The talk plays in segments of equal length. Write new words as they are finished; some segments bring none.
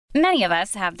Many of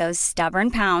us have those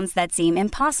stubborn pounds that seem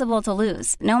impossible to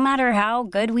lose, no matter how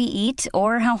good we eat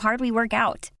or how hard we work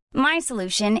out. My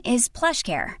solution is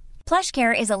PlushCare.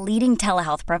 PlushCare is a leading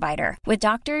telehealth provider with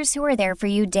doctors who are there for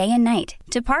you day and night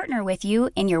to partner with you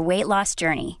in your weight loss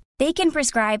journey. They can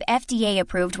prescribe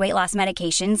FDA-approved weight loss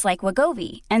medications like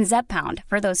Wegovy and Zepbound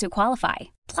for those who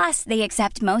qualify. Plus, they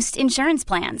accept most insurance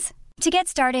plans. To get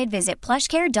started, visit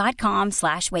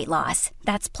plushcare.com/weightloss.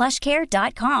 That's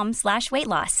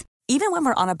plushcare.com/weightloss. Even when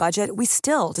we're on a budget, we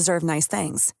still deserve nice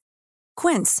things.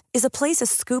 Quince is a place to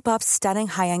scoop up stunning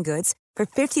high-end goods for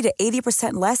 50 to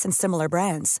 80% less than similar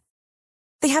brands.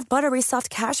 They have buttery soft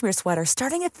cashmere sweaters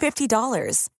starting at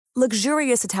 $50,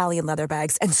 luxurious Italian leather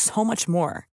bags, and so much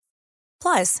more.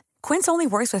 Plus, Quince only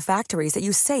works with factories that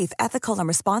use safe, ethical, and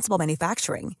responsible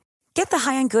manufacturing. Get the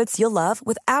high-end goods you'll love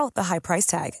without the high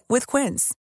price tag with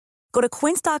Quince. Go to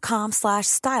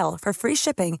quince.com/style for free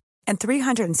shipping and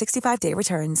 365-day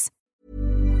returns.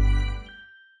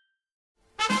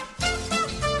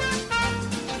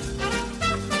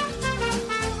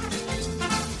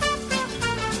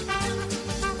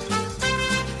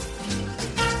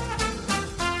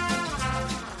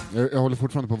 Jag håller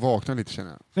fortfarande på att vakna lite,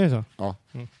 känner jag. Är det så? Ja.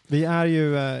 Mm. Vi är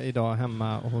ju idag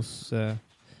hemma hos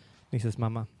Nisses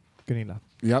mamma, Gunilla.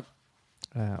 Ja.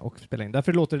 Och spelar in.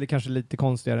 Därför låter det kanske lite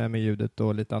konstigare med ljudet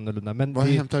och lite annorlunda. Men vad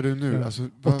hämtar du nu? Ja. Alltså,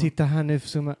 och titta här nu,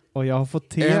 och jag har fått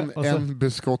te. En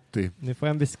biscotti. Nu får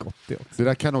jag en biscotti också. Det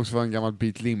där kan också vara en gammal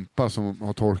bit limpa som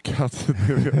har torkat.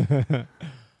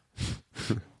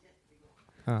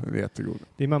 Ja. Det är jättegod.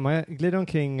 Din mamma glider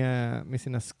omkring med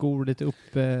sina skor lite upp.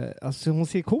 Alltså hon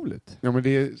ser cool ut. Ja, men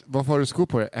varför har du skor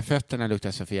på dig? Fötterna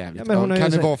luktar så för jävligt. Ja,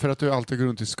 kan det vara för att du alltid går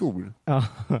runt i skor? Ja,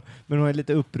 men hon har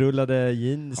lite upprullade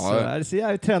jeans. Ja. Det ser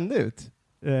jävligt trendig ut.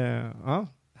 Ja,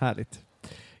 härligt.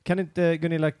 Kan inte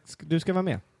Gunilla, du ska vara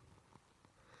med?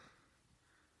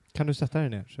 Kan du sätta dig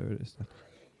ner? Så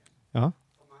ja.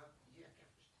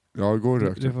 Ja, gå och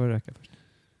rök. Du får röka först.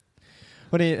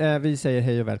 Hörrni, vi säger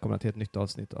hej och välkomna till ett nytt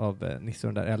avsnitt av Nisse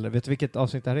och den där äldre. Vet du vilket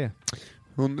avsnitt det här är?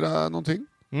 100 någonting?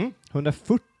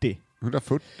 140.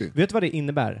 140. Vet du vad det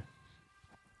innebär?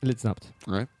 Lite snabbt.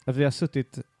 Nej. Att vi har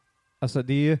suttit, alltså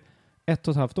det är ju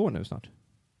 1,5 år nu snart.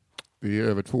 Det är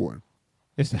över 2 år.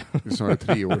 Just det. Det är snarare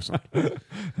 3 år snart.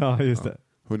 Ja, just det.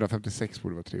 156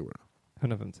 borde vara 3 år.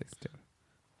 156 år.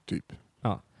 Typ.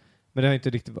 Ja. Men det har inte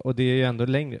riktigt, och det är ju ändå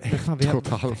längre. Men fan, vi har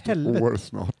 1,5 år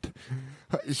snart.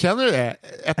 Känner du det?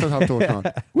 1,5 år snart.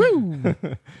 Woo!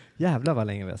 Jävlar vad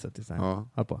länge vi har suttit så här. Ja.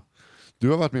 Håll på. Du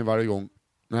har varit med varje gång.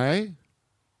 Nej.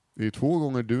 Det är 2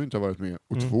 gånger du inte har varit med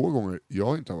och 2 gånger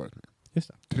jag inte har varit med. Just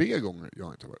det. 3 gånger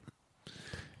jag inte har varit med.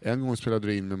 En gång spelade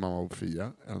du in med mamma och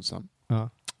Fia ensam. Ja.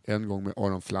 En gång med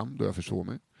Aron Flam då jag försov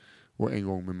mig. Och en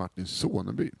gång med Martin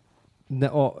Soneby.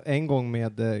 En gång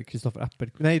med Kristoffer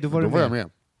Appel. Nej, då var jag med.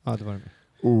 Ja, det var det med.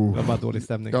 Det var bara dålig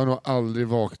stämning. Jag har nog aldrig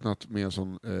vaknat med en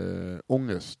sån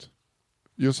ångest.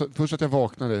 Först att jag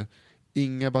vaknade,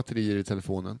 inga batterier i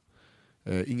telefonen,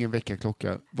 ingen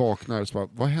väckarklocka, vaknar så bara,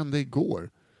 vad hände igår?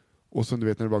 Och så du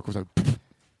vet när det bara kom så här,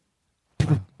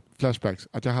 flashbacks,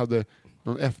 att jag hade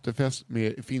någon efterfest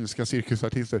med finska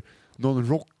cirkusartister, någon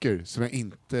rocker som jag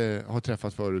inte har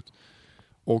träffat förut,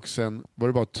 och sen var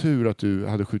det bara tur att du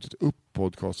hade skjutit upp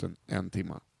podcasten 1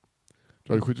 timme.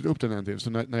 Du hade skjutit upp den 1 timme, så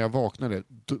när jag vaknade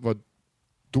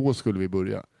då skulle vi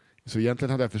börja. Så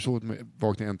egentligen hade jag försovit mig,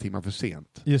 vaknade 1 timme för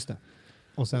sent. Just det.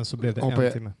 Och sen så blev det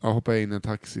en timme. Jag hoppade in i en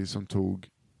taxi som tog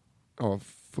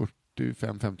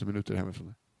 45-50 minuter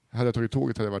hemifrån. Hade jag tagit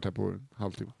tåget hade jag varit här på en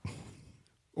halvtimme.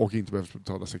 Och inte behövt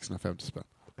betala 650 spänn.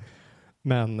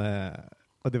 Men,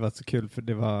 och det var så kul för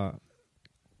det var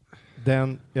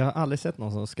jag har aldrig sett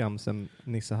någon som skamsen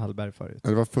Nisse Hallberg förut.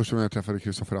 Det var första gången jag träffade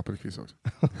Kristoffer Appelqvist också.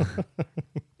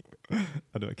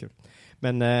 Ja, det var kul.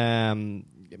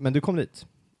 Men du kom dit.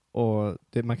 Och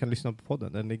man kan lyssna på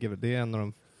podden. Det är en av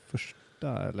de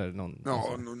första eller någon. Ja,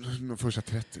 de första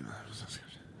 30.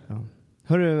 Ja.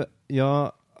 Hörru,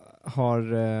 jag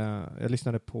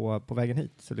lyssnade på vägen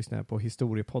hit, så lyssnade jag på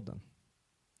Historiepodden.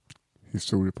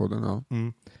 Historiepodden, ja.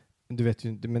 Mm. Du vet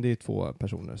ju, men det är 2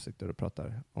 personer som sitter och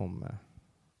pratar om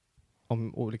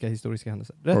olika historiska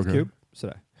händelser. Rätt kul,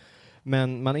 sådär.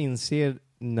 Men man inser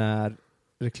när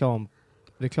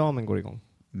reklamen går igång.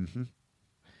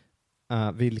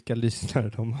 Vilka lyssnare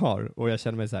de har. Och jag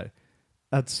känner mig så här,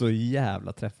 att så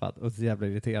jävla träffad och så jävla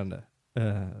irriterande.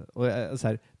 Och så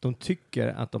här, de tycker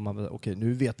att de har, okej,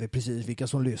 nu vet vi precis vilka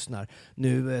som lyssnar.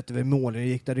 Nu vet vi målen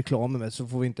gick där reklamen med, så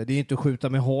får vi inte, det är inte att skjuta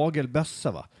med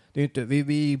hagelbössa, va? Det är inte,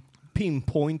 vi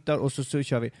pinpointar och så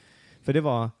kör vi. För det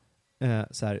var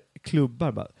så här,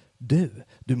 klubbar bara,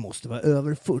 Du måste vara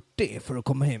över 40 för att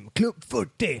komma hem. Klubb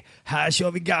 40, här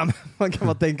kör vi gammal. Man kan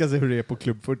bara tänka sig hur det är på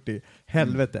Klubb 40.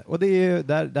 Helvete. Och det är ju,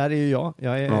 där är ju jag. Det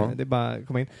är bara att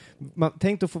komma in.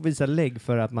 Tänk att få visa lägg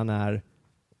för att man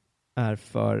är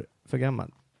för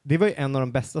gammal. Det var ju en av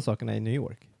de bästa sakerna i New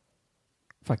York.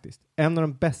 Faktiskt. En av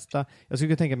de bästa. Jag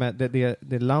skulle tänka mig,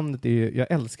 det landet är ju,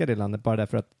 jag älskar det landet bara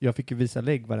därför att jag fick ju visa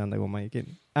lägg varenda gång man gick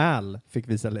in. Al fick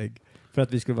visa lägg för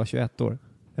att vi skulle vara 21 år.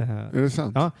 Är det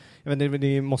sant? Ja,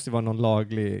 det måste vara någon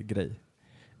laglig grej.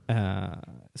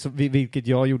 Så vilket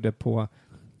jag gjorde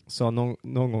sa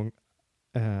någon gång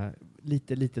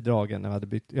lite dragen när jag hade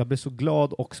bytt. Jag blev så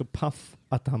glad och så paff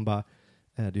att han bara,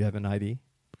 do you have an ID?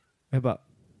 Jag bara,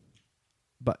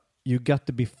 but you got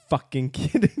to be fucking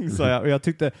kidding, sa jag. Och jag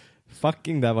tyckte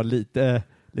fucking där var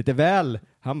lite väl.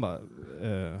 Han bara,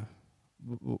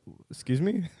 excuse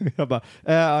me? Jag bara,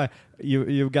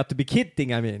 you got to be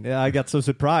kidding, I mean. I got so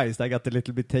surprised. I got a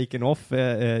little bit taken off,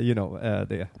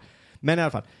 det. Men i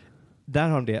alla fall, där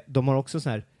har de det. De har också så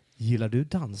här, gillar du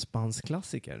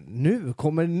dansbandsklassiker? Nu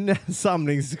kommer en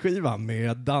samlingsskiva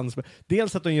med dansband.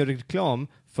 Dels att de gör reklam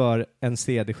för en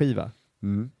CD-skiva.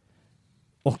 Mm.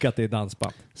 Och att det är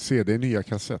dansband. CD nya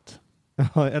kassett.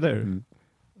 Ja, eller hur?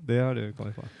 Det har du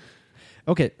kommit på.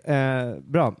 Okej,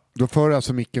 bra. Då för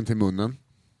alltså micken till munnen.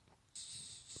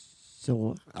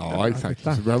 Så. Ja, exakt.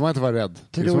 Så behöver man inte vara rädd.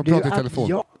 Det är som Tror att du prata i att telefon.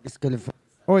 jag skulle få...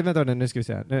 Oj, vänta, nu ska vi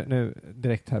se. Nu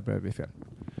direkt här börjar det bli fel.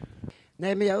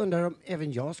 Nej, men jag undrar om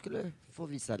även jag skulle få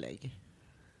visa lägg.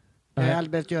 Jag har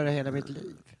aldrig behövt göra hela mitt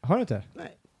liv. Har du inte?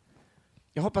 Nej.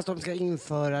 Jag hoppas de ska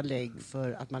införa lägg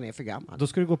för att man är för gammal. Då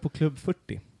ska du gå på Klubb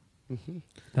 40. Mhm.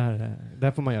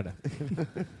 Där får man göra det.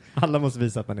 Alla måste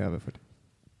visa att man är över 40.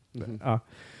 Mhm. Ja.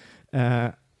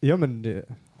 Ja, men det,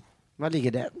 Var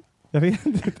ligger den? jag vet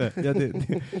inte.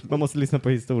 Man måste lyssna på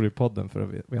historiepodden för att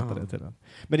veta det till den.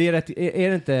 Men det är rätt,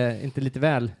 är det inte lite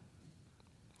väl?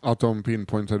 Att de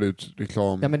pinpointar ut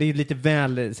reklam. Ja, men det är lite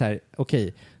väl så här,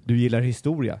 okej, du gillar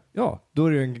historia. Ja, då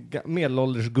är det en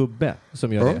medelålders gubbe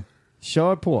som gör det.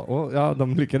 Kör på. Och ja,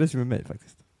 de lyckades ju med mig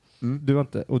faktiskt. Mm. Du har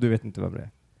inte, och du vet inte vem det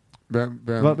är.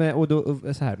 Vem? Och då,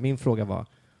 så här, min fråga var,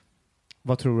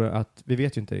 vad tror du att, vi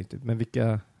vet ju inte riktigt, men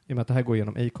vilka, i och med att det här går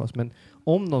igenom Acast, men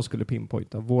om de skulle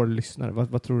pinpointa vår lyssnare,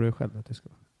 vad tror du själv att det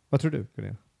skulle vara? Vad tror du,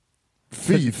 Gunilla?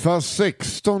 FIFA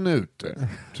 16 ute,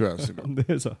 tror jag. Det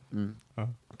är så? Mm. Ja.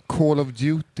 Call of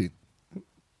Duty.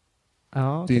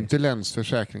 Ja, Det är inte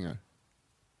Länsförsäkringar.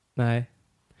 Nej.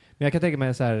 Men jag kan tänka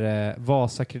mig så här,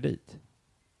 Vasa Kredit.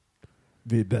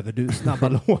 Vi behöver du snabba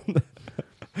lån.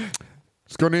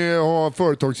 Ska ni ha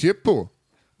företagsjippo?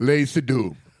 Lazy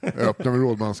Doom. Öppnar vid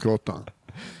Rådmansgatan.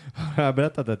 Jag har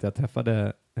berättat att jag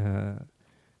träffade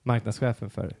marknadschefen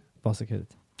för Vasa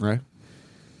Kredit. Nej.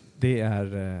 Det är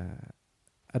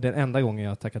den enda gången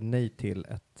jag har tackat nej till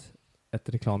ett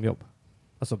reklamjobb.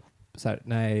 Alltså så här,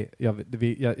 nej,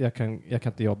 jag kan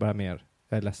inte jobba här mer.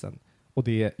 Jag är ledsen. Och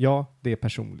det är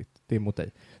personligt. Det är mot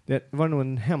dig. Det var nog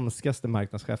den hemskaste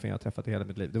marknadschefen jag har träffat i hela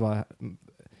mitt liv. Det var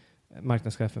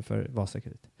marknadschefen för Vasa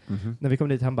Kredit. Mm-hmm. När vi kom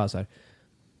dit, han bara så här,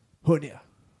 hörni,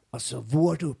 alltså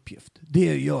vår uppgift, det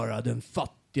är att göra den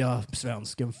fattiga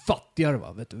svensken fattigare,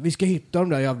 va? Vet du? Vi ska hitta de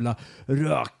där jävla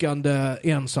rökande,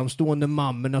 ensamstående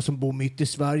mammorna som bor mitt i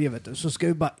Sverige, vet du. Så ska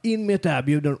vi bara in med ett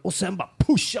erbjudande och sen bara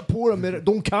pusha på dem.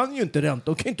 De kan ju inte ränta,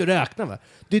 de kan inte räkna, va?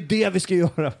 Det är det vi ska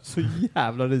göra. Så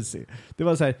jävla risig. Det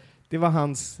var så här, det var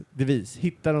hans devis.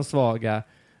 Hitta de svaga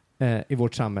i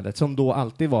vårt samhälle, som då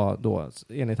alltid var, då,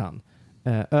 enligt han,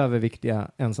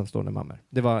 överviktiga ensamstående mammor.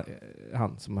 Det var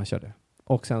han som han körde.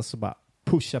 Och sen så bara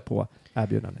pusha på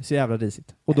erbjudande. Så jävla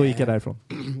risigt. Och då gick jag därifrån.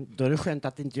 Då är det skönt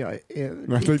att inte jag är...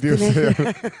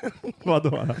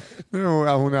 Vadå? Jo,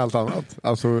 ja, hon är allt annat.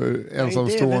 Alltså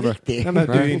ensamstående. Nej, men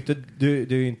du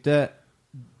är ju inte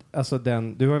alltså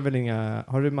du har väl inga,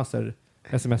 har du massor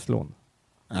sms-lån?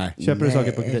 Nej. Köper du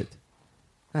saker på kredit?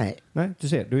 Nej. Nej, du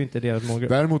ser, du är inte deras målgrupp.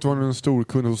 Däremot var hon en stor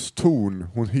kund hos Torn.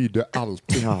 Hon hyrde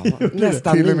allt. Ja,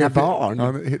 nästan mina barn.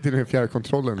 Ja, till och med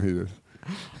fjärrkontrollen hyrdes.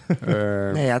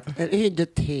 Nej, jag hyrde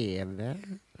tv,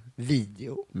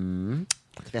 video,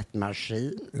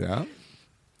 tvättmaskin,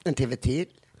 en tv till.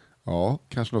 Ja,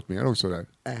 kanske något mer också där.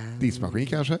 Diskmaskin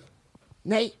kanske?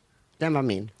 Nej, den var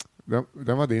min.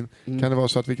 Den var din. Kan det vara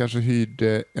så att vi kanske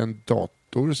hyrde en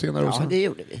dator senare också? Ja, det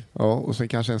gjorde vi. Ja, och sen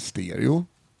kanske en stereo?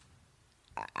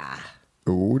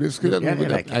 Jo, det skulle jag nog.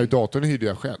 Nej, datorn hyrde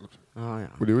jag själv. Ja.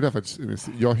 Och det var därför att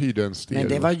jag hyrde en stereo. Men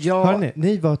det var jag... Hörrni,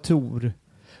 ni var Tor.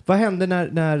 Vad hände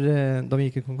när de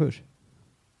gick i konkurs?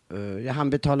 Jag hann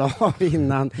betala av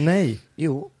innan. Nej,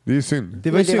 Jo, Det är synd.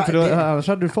 det var ju Men det synd var- för då, det- annars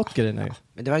hade du fått grejerna ju.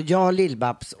 men det var jag,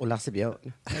 Lill-Babs och Lasse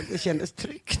Björn. Det kändes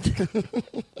tryggt.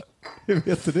 Hur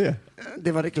vet du det?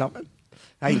 Det var reklamen.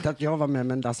 Ja, inte att jag var med,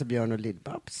 men Lasse Björn och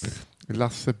Lill-Babs.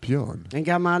 Lasse Björn. En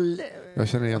gammal Jag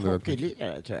känner igen det.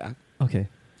 hockeylirare, tror jag. Okej,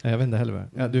 jag vet inte heller vad.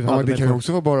 Ja, du Ja, hade men det väl kan ju på-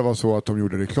 också bara vara så att de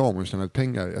gjorde reklam och tjänade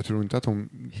pengar. Jag tror inte att de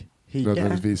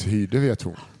nödvändigtvis hyrde, vet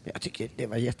hon. Jag tycker det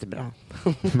var jättebra.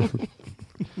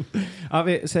 Ja,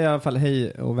 vi säger i alla fall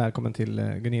hej och välkommen till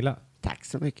Gunilla. Tack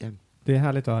så mycket. Det är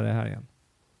härligt att ha dig här igen.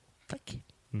 Tack.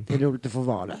 Mm. Det är roligt att få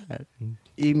vara här.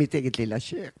 I mitt eget lilla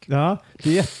kök. Ja, det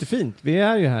är jättefint. Vi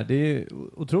är ju här. Det är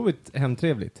otroligt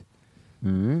hemtrevligt.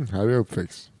 Här är jag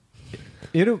uppväxt.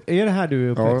 Är det här du är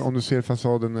uppväxt? Ja, om du ser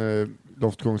fasaden,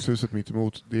 loftgångshuset mitt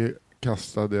emot, det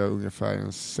kastade jag ungefär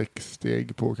en 6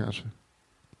 steg på kanske.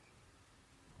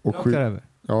 Och Rakt över.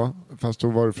 ja, fast då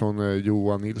var det från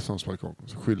Johan Nilssons balkong.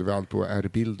 Så skyllde vi allt på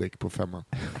R-Bildek på 5:an.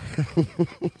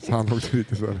 Så han åkte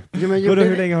lite så. Jo, men Vadå, gjorde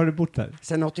hur länge har du bott här?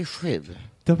 Sen 87.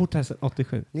 Du har bott här sedan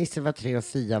 87. Nisse var 3 och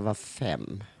Fia var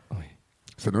 5.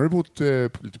 Sen har du bott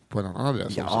lite på en annan adress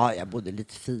också. Ja, jag bodde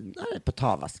lite finare på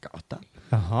Tavasgatan.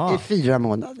 Jaha, I 4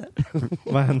 månader.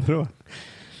 vad hände då?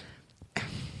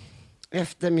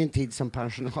 Efter min tid som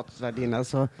pensionatsvärdinna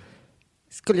så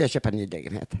skulle jag köpa en ny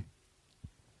lägenhet.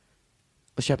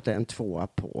 Och köpte en 2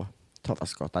 på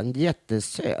Tavasgatan.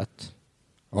 Jättesöt.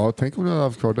 Ja, tänk om du hade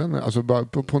haft kvar den. Alltså bara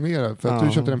ponera, för att Ja.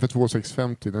 du köpte den för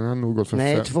 2,650. Den hade nog gått för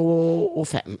Nej, 5. 2 och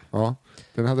 5. Ja,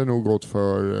 den hade nog gått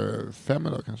för 5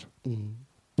 idag kanske.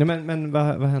 Ja, men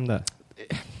vad hände?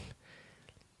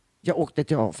 Jag åkte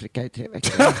till Afrika i 3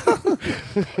 veckor.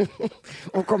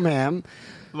 Och kom hem.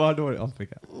 Var då i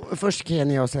Afrika? Först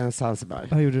Kenya och sen Zanzibar.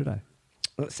 Vad gjorde du där?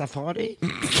 Safari.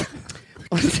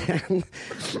 Och sen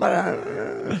bara...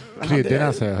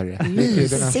 Kryddorna säger jag, hörru. Det är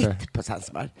kryddorna, säger jag. Mysigt på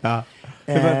Zanzibar. Ja.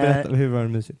 Eh, Hur var det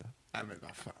mysigt? Nej, men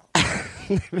vad fan.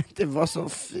 Men det var så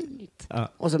fint. Ja.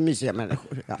 Och så mysiga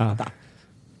människor. Ja. Ja.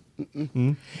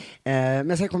 Mm.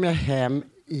 Men sen kom jag hem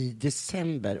i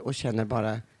december och känner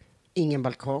bara ingen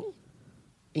balkong,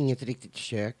 inget riktigt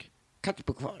kök, kan inte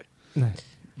bo kvar. Nej.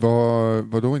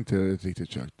 Var då inte ett riktigt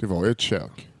kök? Det var ju ett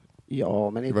kök. Ja,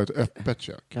 men Det var ett öppet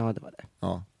kök. ja, det var det.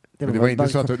 Ja. Det Men det var inte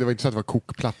så att det var inte så att det var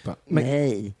kokplatta.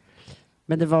 Nej,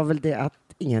 men det var väl det att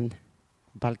ingen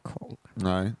balkong.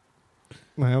 Nej.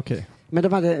 Nej, okej. Men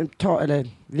de hade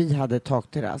vi hade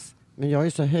takterrass. Men jag är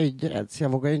så höjdrädd så jag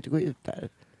vågar ju inte gå ut där.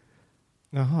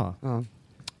 Jaha. Ja.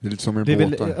 Det är lite som en Det är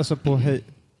båt. väl, alltså på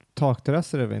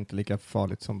takterrasser är det väl inte lika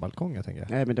farligt som balkonger, tänker jag.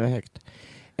 Nej, men det var högt.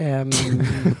 Nej,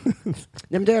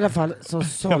 men det är i alla fall så Jag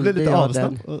sålde blev lite jag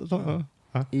den avslappnad.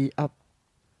 Ja. i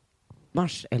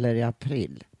mars eller i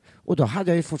april. Och då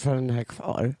hade jag ju fortfarande den här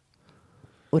kvar.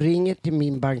 Och ringer till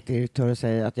min bankdirektör och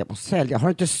säger att jag måste sälja. Har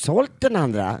du inte sålt den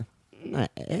andra?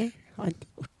 Nej, har inte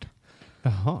gjort.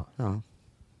 Jaha. Ja.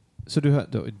 Så du har...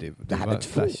 Det här var är 2.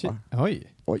 flashigt.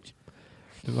 Oj. Oj.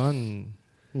 Det var en...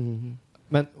 Mm.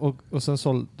 Men, och sen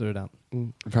sålde du den?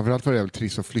 Framförallt var det jävligt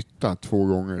trist att flytta 2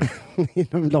 gånger.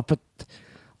 Inom loppet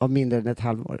av mindre än ett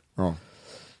halvår. Ja.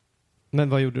 Men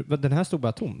vad gjorde du? Den här stod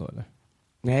bara tom då, eller?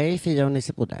 Nej, Fia och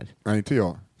Nisse bodde här. Nej, inte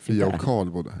jag. Fia Där. och Karl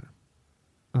bodde här.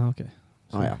 Ah, okej.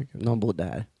 Så Ja, ja. fick jag- Någon bodde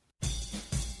här.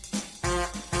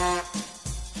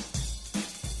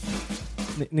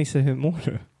 Nisse, hur mår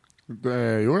du?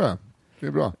 Jo då, det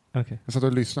är bra. Okej. Jag satt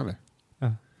och lyssnade.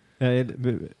 Va?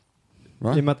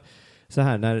 I och med att, så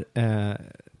här, när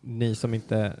ni som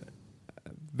inte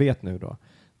vet nu då,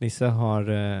 Nisse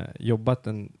har jobbat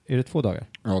är det 2 dagar?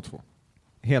 Ja, 2.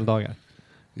 Heldagar?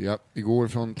 Ja, igår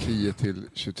från 10 till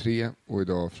 23 och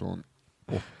idag från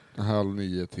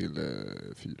 8:30 till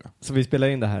 4. Så vi spelar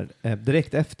in det här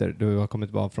direkt efter du har kommit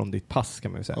tillbaka från ditt pass,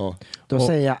 kan man ju säga. Ja. Då Och-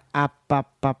 säger jag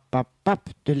app.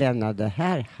 Du lämnade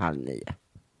här 8:30.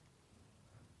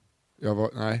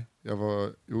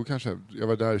 Kanske. Jag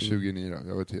var där 29 då.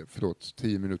 Jag var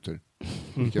 10 minuter.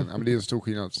 Ja, men det är en stor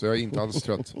skillnad, så jag är inte alls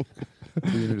trött.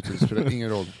 10 minuter, det spelar ingen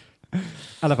roll. I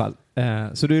alla fall,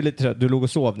 så du är lite trött. Du låg och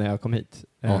sov när jag kom hit.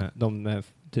 Ja. De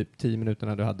typ 10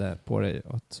 minuterna du hade på dig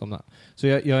att somna. Så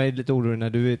jag är lite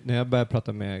orolig när jag börjar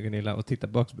prata med Gunilla och titta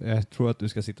bak. Jag tror att du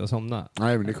ska sitta och somna.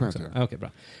 Nej, men det kommer jag inte göra. Okej,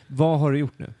 bra. Vad har du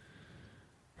gjort nu?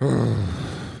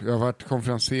 Jag har varit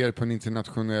konferenser på en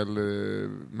internationell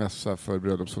mässa för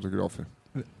bröllopsfotografer.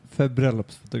 För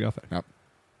bröllopsfotografer? Ja.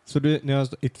 Så ni har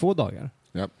i 2 dagar?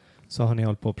 Ja. Så har ni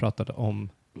hållit på och pratat om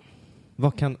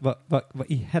vad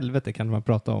i helvete kan man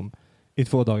prata om i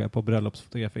 2 dagar på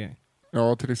bröllopsfotografering?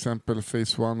 Ja, till exempel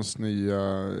Phase Ones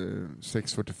nya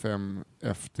 645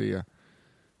 FD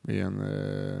med en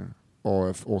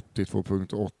AF 80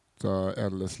 2.8 1.8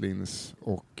 LS-lins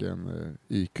och en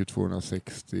IQ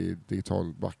 260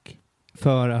 digital back.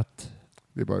 För att...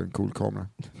 Det är bara en cool kamera.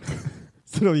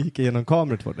 Så de gick igenom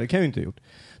kameror för det. Det kan jag ju inte ha gjort.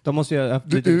 De måste ju...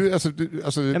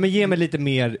 Ja, men ge mig lite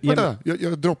mer... Vänta,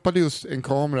 jag droppade just en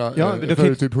kamera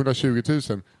för typ 120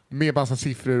 000 med massa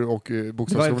siffror och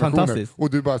bokstavskombinationer. Och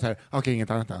du bara så här, okej, inget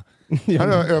annat då. Här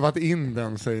har jag övat in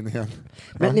den, säger ni igen.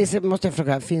 Men Nisse, måste jag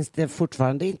fråga, finns det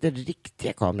fortfarande inte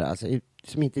riktiga kameror, alltså,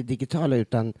 som inte är digitala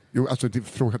utan... Jo, alltså det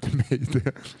frågar till mig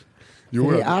det.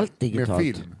 Jo, det är allt digitalt.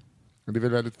 Med film. Men det är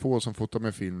väl väldigt få som fotar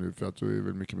med film nu för att det är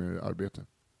väl mycket mer arbete.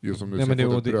 Just som du ja, ska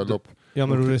få ett bröllop. Ja,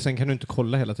 men sen kan du inte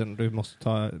kolla hela tiden. Du måste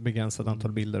ta begränsat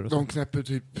antal bilder. Och de knäpper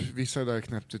typ, vissa där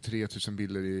knäppte 3000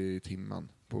 bilder i timman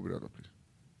på bröllop.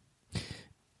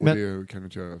 Och men, det kan du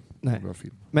inte göra på bra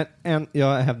film. Men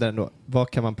jag hävdar ändå,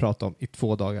 vad kan man prata om i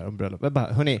 2 dagar om bröllop? Jag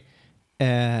bara, hörni,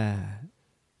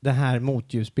 det här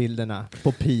motljusbilderna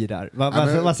på pirar.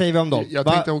 Vad säger vi om dem?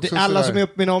 Alla som är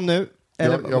uppminna om nu?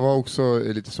 Jag var också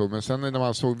lite så, men sen när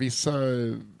man såg vissa,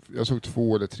 jag såg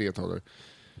 2 eller 3 talare.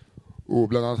 Och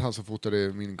bland annat han som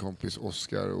fotade min kompis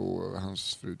Oscar och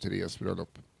hans fru Therese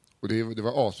bröllop. Och det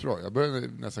var asbra. Jag började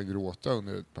nästan gråta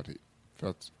under ett parti. För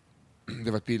att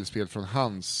det var ett bildspel från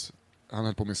han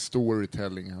höll på med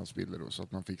storytelling i hans bilder då, så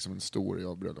att man fick som en story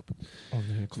av bröllopet.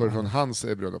 Så var det från hans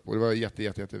bröllop och det var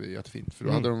jättefint. För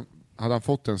då hade han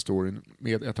fått den storyn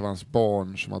med ett av hans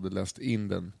barn som hade läst in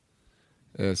den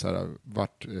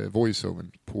vart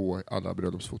voiceovern på alla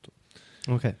bröllopsfoton.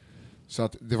 Okay. Så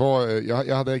att det var,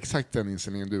 jag hade exakt den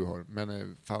inställningen du har,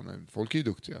 men fan, folk är ju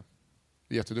duktiga.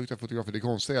 Jätteduktiga fotografer. Det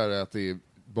konstiga är att det är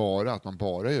att man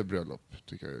bara gör bröllop,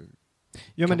 tycker jag.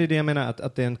 Ja, men det är det jag menar,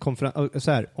 att det är en konferens,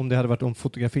 så här, om det hade varit om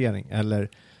fotografering eller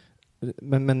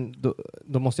men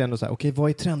då måste jag ändå säga, okej, vad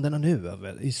är trenderna nu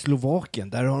i Slovakien?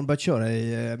 Där har de börjat köra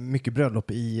i mycket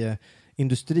bröllop i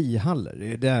industrihallar.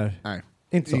 Det är där. Nej.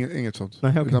 Inte så. Inget sånt.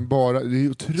 Nej, okay. Utan bara, det är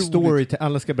otroligt... Story till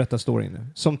alla ska berätta story nu.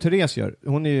 Som Therese gör.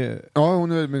 Hon är ju... Ja,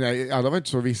 men alla var inte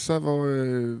så. Vissa var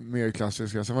mer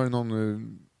klassiska. Sen var det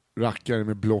någon rackare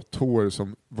med blått hår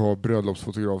som var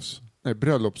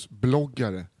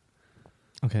bröllopsbloggare.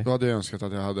 Okay. Då hade jag önskat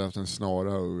att jag hade haft en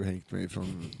snara och hängt mig från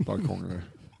balkongen.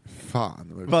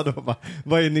 Fan.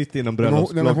 Vad är nytt inom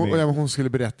bröllopsbloggning? Hon skulle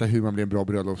berätta hur man blir en bra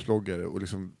bröllopsbloggare och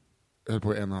liksom höll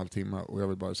på 1,5 timme och jag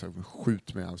vill bara säga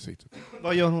skjut med ansiktet.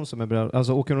 Vad gör hon som är bröllop?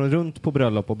 Alltså åker hon runt på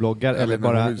bröllop och bloggar eller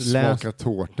bara smaka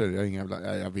tårtor?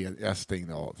 Jag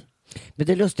stängde av. Men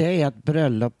det lustiga är att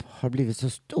bröllop har blivit så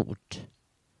stort.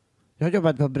 Jag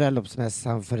jobbade på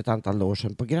bröllopsmässan för ett antal år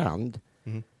sedan på Grand.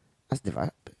 Mm. Alltså det var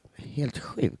helt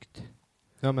sjukt.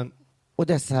 Ja, men... Och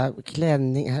dessa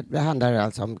klänningar, det handlar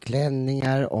alltså om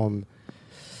klänningar, om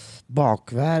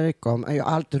bakverk, om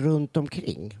allt runt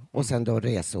omkring. Och sen då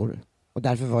resor. Och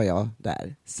därför var jag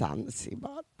där,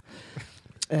 Zanzibar.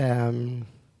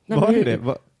 Var är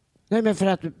det? Nej, men för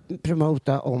att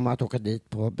promota om att åka dit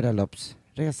på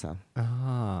bröllopsresa.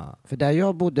 Aha. För där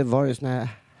jag bodde var det såna här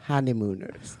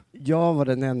honeymooners. Jag var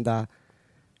den enda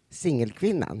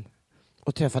singelkvinnan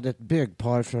och träffade ett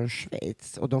bögpar från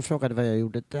Schweiz. Och de frågade vad jag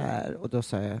gjorde där. Och då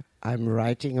sa jag, I'm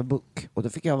writing a book. Och då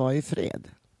fick jag vara i fred.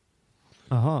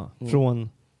 Aha, från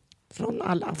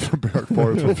alla. Från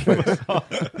bögparet från Schweiz.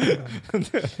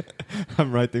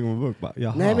 I'm writing a book. Bara,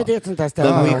 jaha. Nej, men det är ett sånt där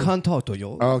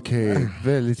ställe. Okej,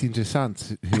 väldigt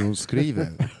intressant hur hon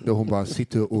skriver. Då hon bara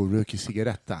sitter och röker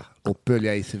cigaretta och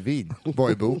böljar i sig vin.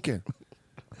 Vad är boken?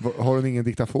 Har hon ingen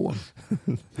diktafon?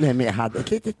 Nej, men jag hade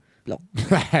ett litet block.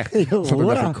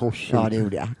 Ja, det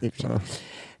gjorde jag.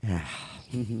 Ja.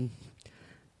 Mm-hmm.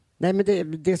 Nej, men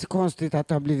det är så konstigt att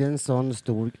det har blivit en sån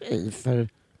stor grej. För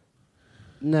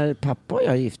när pappa och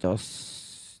jag gifte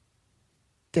oss,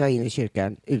 det var in i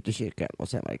kyrkan, ut i kyrkan och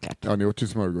sen var det klart. Ja, ni åt ju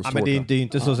smörgåstårta. Ja, men det är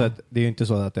inte så att det är inte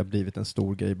så att det har blivit en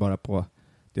stor grej bara på.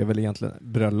 Det är väl egentligen,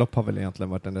 bröllop har väl egentligen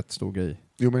varit en rätt stor grej.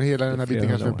 Jo, men hela den här biten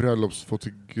kanske med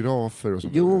bröllopsfotografer och så.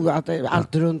 Jo, att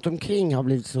allt runt omkring har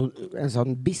blivit en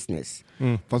sån business.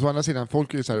 Mm. Fast å andra sidan,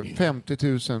 folk är ju så här 50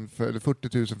 000 eller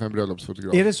 40 000 för en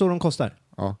bröllopsfotograf. Är det så de kostar?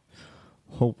 Ja.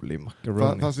 Holy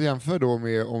macaroni. Fast jämför då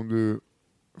med om du...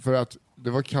 För att det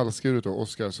var kallskuret då,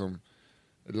 Oscar som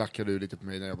lackade ur lite på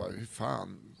mig när jag bara,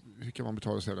 hur kan man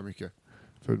betala så jävla mycket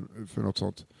för något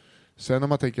sånt? Sen om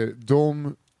man tänker,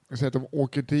 jag säger att de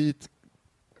åker dit,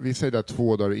 vi säger där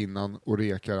 2 dagar innan och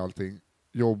rekar allting,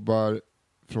 jobbar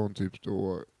från typ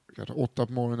då kanske 8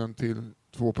 på morgonen till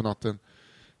 2 på natten,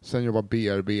 sen jobbar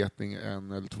bearbetning 1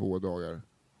 eller 2 dagar.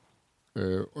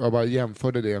 Och jag bara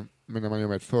jämförde det med när man gör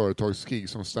med ett företagsgig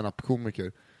som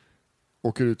stand-up-komiker,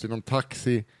 åker ut i någon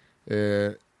taxi,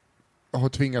 har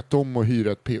tvingat dem att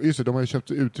hyra ett just det, de har ju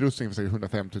köpt utrustning för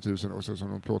 150 000 också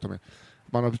som de plåtar med.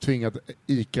 man har tvingat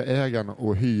ICA-ägaren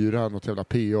att hyra något jävla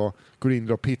PA, går in och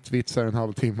drar pittvitsar en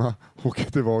halvtimme och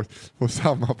åker tillbaka på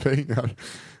samma pengar.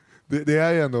 Det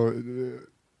är ju ändå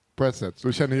på ett sätt.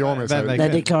 Så känner jag mig så här. Nej,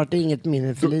 det är klart det är inget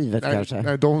minne för livet kanske.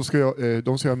 Nej, de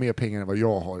ska ha mer pengar än vad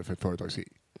jag har för ett företag.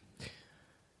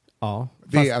 Ja.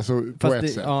 Det är alltså på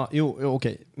ett sätt. Ja,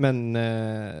 okej. Men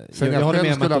sen jag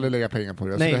själv skulle aldrig lägga pengar på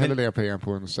det. Jag skulle hellre lägga pengar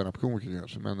på en stand-up-komiker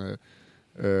kanske.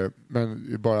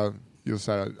 Men bara just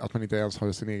så här, att man inte ens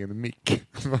har sin egen mick.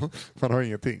 Man har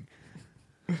ingenting.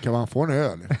 Kan man få en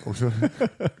öl? Och så är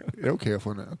det okej att få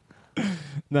en öl.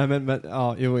 Nej, men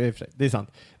ja, jo, i och för sig. Det är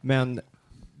sant. Men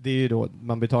det är ju då,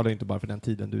 man betalar ju inte bara för den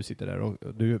tiden du sitter där, och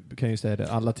du kan ju säga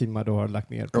det, alla timmar du har lagt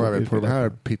ner på, jag vet, på de här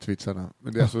pittvitsarna.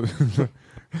 Men det är alltså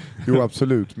jo,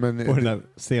 absolut. Men på den här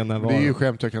scenen det är ju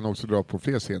skämt jag kan också dra på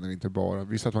fler scener, inte bara.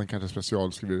 Visst att man kanske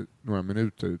specialskriver några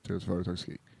minuter till ett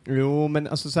företagsskriv. Jo, men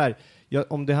alltså så här,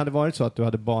 om det hade varit så att du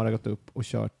hade bara gått upp och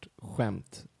kört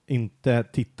skämt, inte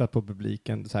tittat på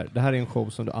publiken, så här, det här är en show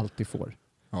som du alltid får.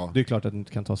 Ja. Det är klart att du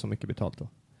inte kan ta så mycket betalt då.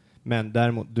 Men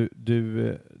däremot,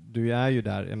 du är ju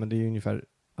där, ja, men det är ju ungefär,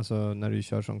 alltså när du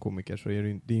kör som komiker så är det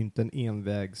ju inte en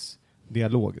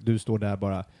envägsdialog. Du står där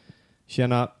bara,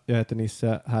 tjena, jag heter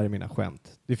Nisse, här är mina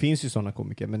skämt. Det finns ju sådana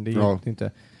komiker, men det är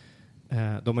inte,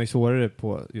 de är ju svårare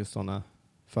på just sådana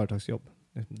företagsjobb.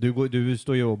 Du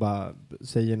står ju och bara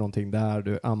säger någonting där,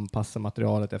 du anpassar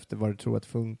materialet efter vad du tror att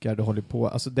funkar, du håller på,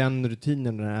 alltså den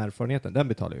rutinen, den erfarenheten, den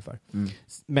betalar ju för.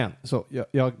 Men, så,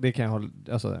 det kan jag hålla,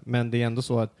 alltså, men det är ändå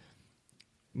så att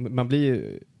man blir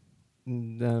ju,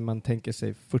 när man tänker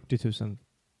sig 40 000,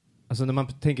 alltså när man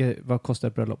tänker vad kostar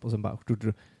ett bröllop och sen bara,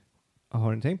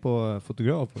 har ni tänkt på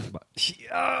fotograf? Och så bara,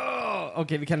 ja,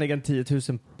 okej, vi kan lägga en 10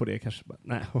 000 på det kanske. Bara,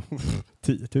 nej,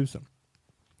 10 000.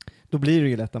 Då blir det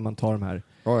ju lätt att man tar de här.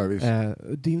 Ja, visst.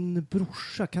 Din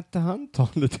brorsa, kan inte han ta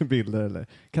lite bilder? Eller?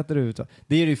 Kan inte du ta?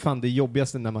 Det är ju fan det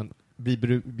jobbigaste när man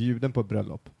blir bjuden på ett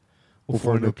bröllop. Och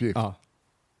får en uppgift. Ja,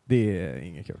 det är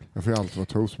inget kul. Jag får ju alltid vara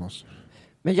toastmaster.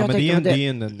 Men jag det är en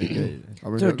grej.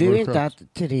 Tror du inte att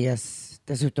Therese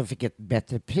dessutom fick ett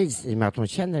bättre pris i och med att hon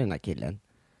känner den här killen?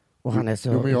 Och han är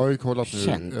så men jag har ju kollat nu,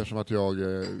 känd. eftersom att jag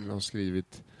har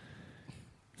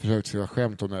försökt skriva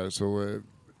skämt om det här, så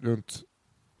runt,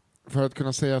 för att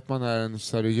kunna säga att man är en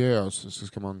seriös så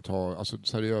ska man ta, alltså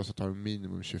seriösa tar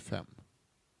minimum 25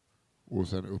 och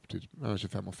sen upp till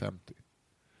 25 och 50.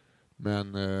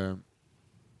 Men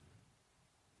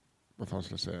vad fan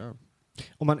ska jag säga?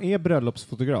 Om man är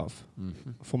bröllopsfotograf,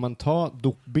 får man ta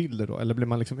dopbilder då? Eller blir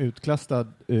man liksom utkastad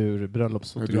ur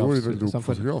bröllopsfotograf? Då är det väl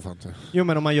dopfotograf, inte? Jo,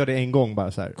 men om man gör det en gång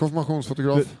bara så här.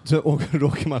 Konfirmationsfotograf. Så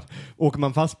åker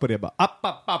man fast på det bara. App.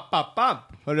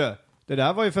 Hörru, det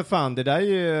där var ju för fan, det där är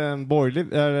ju en borgerlig...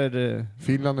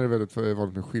 Finland är det väldigt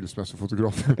vanligt med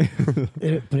skilsmässofotografer.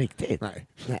 Är det på riktigt? Nej.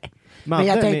 Nej. Madde,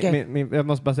 Men jag tänker... jag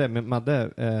måste bara säga,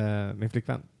 Madde, min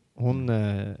flickvän, hon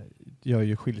gör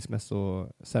ju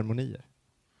skilsmässoceremonier.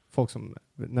 Folk som,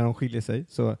 när de skiljer sig,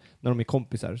 så när de är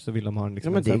kompisar så vill de ha en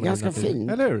liksom, men det är ganska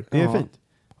fint. Eller hur? Det är fint.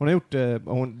 Hon har gjort,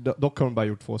 dock har hon bara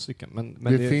gjort 2 stycken. Men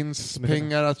det finns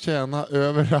pengar att tjäna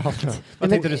överallt. Vad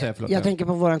tänkte du säga? Förlåt. Jag tänker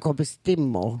på våran kompis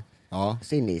Timo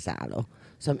Sinisalo,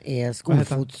 som är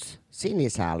skolfots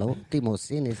Sinisalo. Timo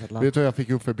Sinisalo. Vet du vad jag fick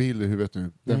upp för bild i huvudet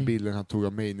nu? Den bilden han tog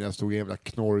av mig när jag stod i en jävla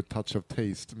knorr touch of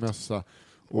taste mössa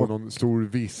och någon stor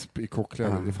visp i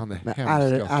kockkläder. Det fan det med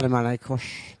hemskt. armarna i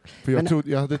kors. För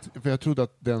jag trodde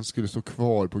att den skulle stå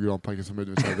kvar på Granparken som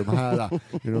de här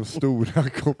är de stora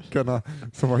kockarna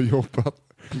som har jobbat.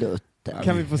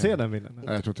 Kan vi få se den bilden?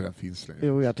 Nej, jag tror inte den finns längre.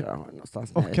 Jo, jag tror jag har den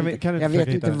någonstans. Jag vet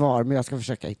inte var, men jag ska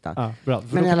försöka hitta. Ah, bra.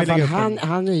 Men i alla fall,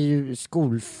 han är ju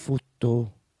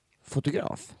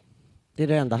skolfotograf. Det är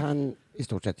det enda han i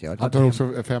stort sett gör. Han tar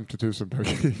också 50 000 per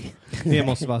gig. Det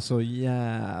måste vara så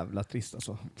jävla trist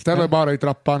alltså. Ställ dig bara i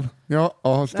trappan.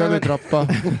 Ställ dig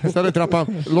i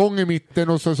trappan. Lång i mitten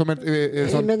och så som en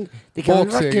men det kan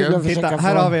vara kul att titta,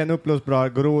 här har vi en uppblåsbar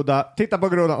groda. Titta på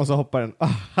grodan och så hoppar den.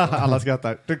 Alla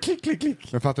skrattar.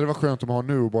 Klick. Men fattar du vad skönt de har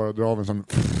nu och bara dra av en sån...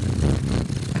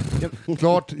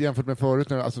 Klart jämfört med förut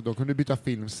när alltså, de kunde byta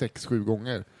film 6-7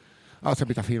 gånger. Alltså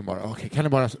byta film bara. Okej, kan det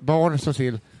bara barn så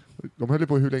till. De höll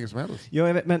på hur länge som helst.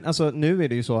 Ja, men alltså nu är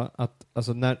det ju så att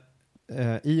alltså, när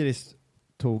Iris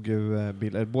tog ju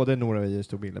bilder, både Nora och Iris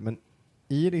tog bilder, men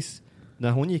Iris,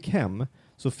 när hon gick hem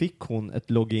så fick hon ett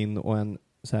login och en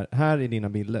så här är dina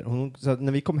bilder. Så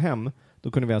när vi kom hem,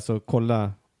 då kunde vi alltså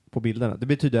kolla på bilderna. Det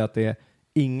betyder att det är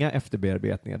inga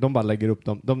efterbearbetningar. De bara lägger upp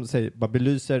dem. De säger, bara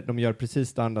belyser, de gör precis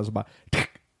standard så bara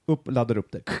laddar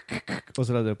upp det. Och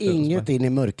så laddar upp det. Inget in i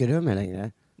mörkerrummet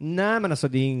längre. Nej, men alltså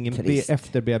det är ingen Trist.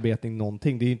 efterbearbetning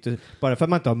någonting. Det är ju inte, bara för att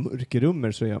man inte har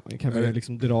mörkerummer så kan man ju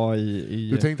liksom dra i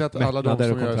Du tänkte att alla de mättnader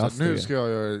som och gör så kontraster. här, nu ska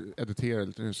jag editera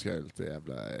lite, nu ska jag lite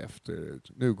jävla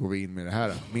nu går vi in med det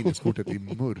här minneskortet i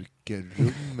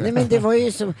mörkerrummet. Nej, men det var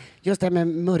ju som, just det här med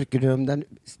mörkrum,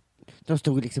 de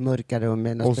stod liksom i mörka rum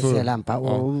med någon Och så- speciell lampa ja.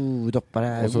 och doppar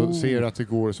där. Och så ser du att det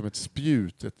går som ett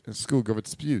spjut, en skugga av ett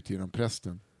spjut genom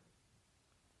prästen.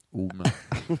 Men.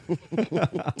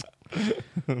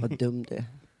 Vad dum det.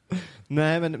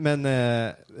 Nej, men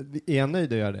är jag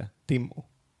nöjd att göra det? Timo?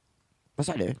 Vad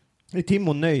sa du? Är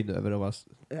Timo nöjd över att vara...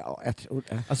 Ja, jag tror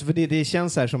det. Alltså för det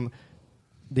känns så här som...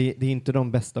 Det är inte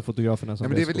de bästa fotograferna som Ja,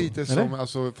 men det är väl skor. lite Eller? som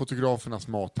alltså, fotografernas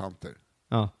mattanter.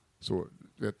 Ja. Så,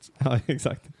 vet, Ja,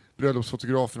 exakt.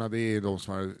 bröllopsfotograferna, det är de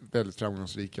som har väldigt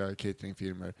framgångsrika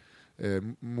cateringfirmor.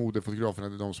 Modefotograferna,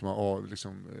 det är de som har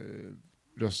liksom,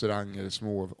 restauranger,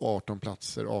 små 18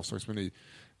 platser, avslagsmeny.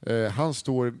 Han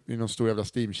står i någon stor jävla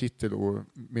steamkittel och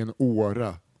med en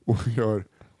åra och gör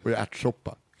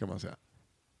ärtsoppa, kan man säga.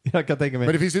 Jag kan tänka mig...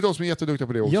 Men det finns ju de som är jätteduktiga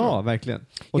på det också. Ja, verkligen. Och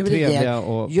Jo, men det trevliga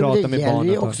och prata med det gäller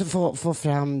barnet. ju också få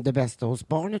fram det bästa hos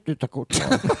barnet utav kort.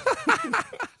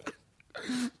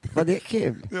 Var det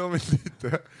kul? Ja, men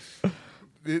lite.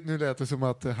 Nu lät det som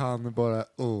att han bara...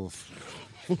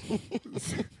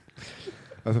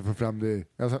 Alltså få fram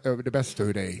det bästa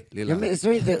ur dig, lilla. Ja, men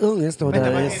så inte ungen står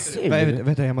där och är sur.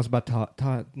 Vänta, jag måste bara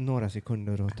ta några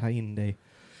sekunder och ta in dig.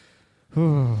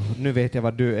 Nu vet jag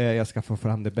vad du är, jag ska få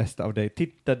fram det bästa av dig.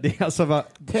 Titta, det alltså vad...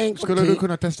 Tänk på Skulle du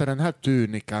kunna testa den här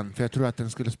tunikan? För jag tror att den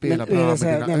skulle spela bra med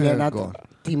dina nämligen ögon.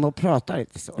 att Timo pratar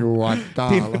inte så. Jo,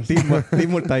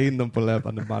 Timo tar in dem på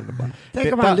löpande band och bara...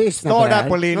 Tänk om han lyssnar Stå på det där här.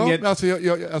 på linjen. Ja, alltså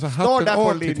Står hatten där på av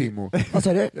till linjen. Timo. Vad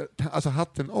sa du? Alltså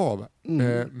hatten av.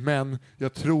 Men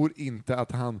jag tror inte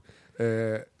att han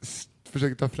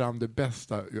försöker ta fram det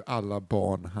bästa ur alla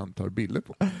barn han tar bilder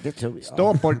på. Det tror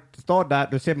jag. Stå där,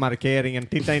 du ser markeringen,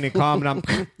 titta in i kameran,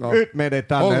 Ja. ut med dig,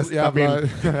 ta Håll, nästa bild.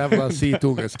 jävla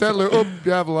situnge. Ställ dig upp,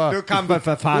 jävla... Du kan väl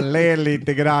för fan le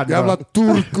lite grann. då. Jävla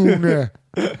turkunge!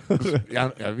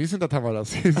 Jag visste inte att han var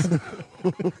rasist.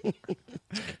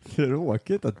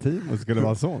 Tråkigt att Timo skulle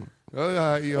vara sån.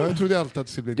 Jag trodde alltid att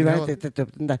det skulle bli... Du har inte ätit upp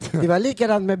den där. Det var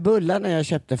likadant med bullarna jag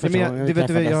köpte för Nej,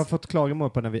 men jag har fått klagomål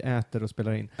på när vi äter och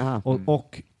spelar in. Aha.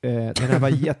 Och den här var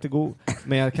jättegod,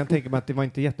 men jag kan tänka mig att det var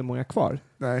inte jättemånga kvar.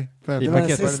 Nej. I Det var den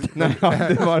paketet. sista. Nej, ja, det var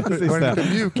den Var den sista. lite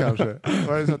mjuk kanske?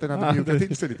 Var det så att den hade mjukat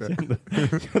till sig lite?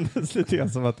 Det kändes lite grann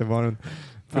som att det var en...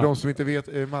 För de som inte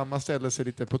vet, mamma ställde sig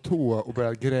lite på tå och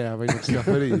började gräva i något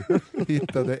skafferi.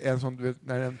 Hittade en sån, du vet,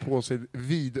 när en påse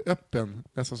vidöppen,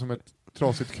 nästan som ett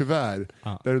trasigt kuvert,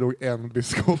 där det låg en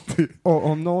biskott i. Och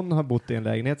om någon har bott i en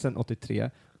lägenhet sedan 83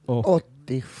 och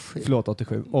 87. Förlåt,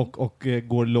 87. Och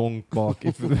går långt bak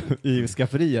i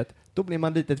skafferiet, då blir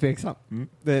man lite tveksam.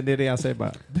 Det är det jag säger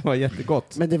bara. Det var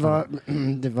jättegott. Men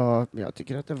det var, jag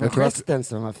tycker att det var Jag tror att- gesten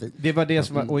som var fin. Det var det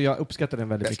som var, och jag uppskattade den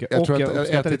väldigt mycket. jag Och tror jag att jag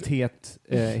uppskattade ätit-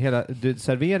 teet,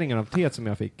 serveringen av teet som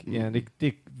jag fick. En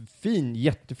riktigt fin,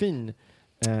 jättefin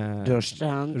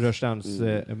Rörstrand.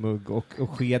 mugg och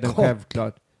skeden Kopp.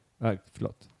 självklart.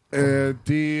 Förlåt.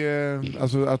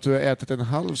 Alltså att du har ätit en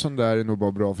halv sån där är nog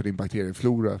bara bra för din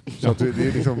bakterieflora. Så att det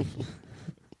är liksom,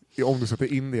 om du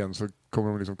sätter in den så kommer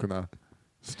de liksom kunna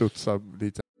studsa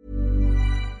lite.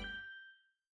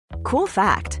 Cool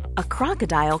fact, a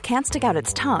crocodile can't stick out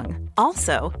its tongue.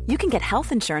 Also, you can get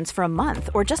health insurance for a month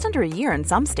or just under a year in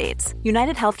some states.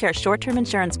 United Healthcare short-term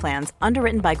insurance plans,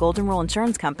 underwritten by Golden Rule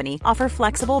Insurance Company, offer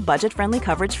flexible, budget-friendly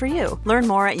coverage for you. Learn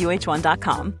more at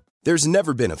uh1.com. There's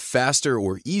never been a faster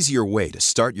or easier way to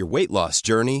start your weight loss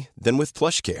journey than with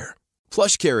PlushCare.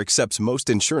 PlushCare accepts most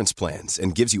insurance plans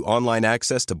and gives you online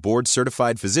access to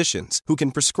board-certified physicians who can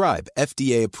prescribe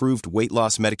FDA-approved weight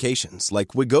loss medications like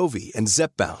Wegovy and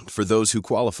Zepbound for those who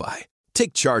qualify.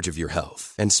 Take charge of your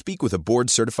health and speak with a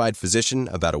board-certified physician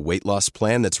about a weight loss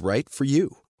plan that's right for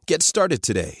you. Get started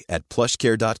today at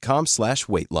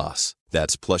plushcare.com/weightloss.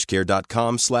 That's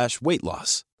plushcare.com/weight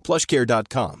loss.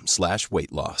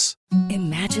 plushcare.com/weight loss.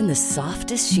 Imagine the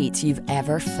softest sheets you've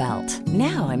ever felt.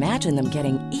 Now imagine them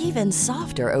getting even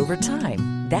softer over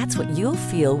time. That's what you'll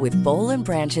feel with Boll &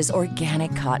 Branch's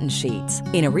organic cotton sheets.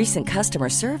 In a recent customer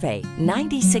survey,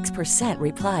 96%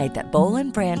 replied that Boll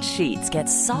 & Branch sheets get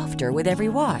softer with every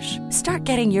wash. Start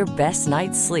getting your best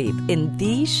night's sleep in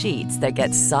these sheets that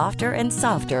get softer and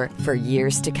softer for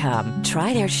years to come.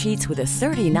 Try their sheets with a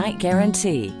 30-night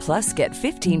guarantee. Plus, get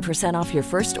 15% off your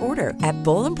first order at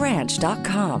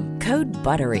bollandbranch.com. Code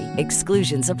BUTTERY.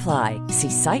 Exclusions apply. See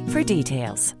site for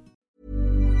details.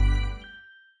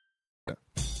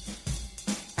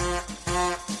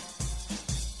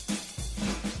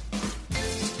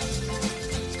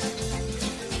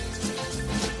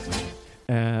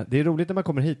 Det är roligt när man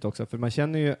kommer hit också, för man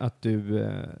känner ju att du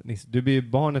blir ju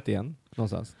barnet igen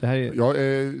någonstans. Det här är... Jag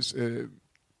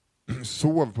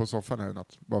sov på soffan här i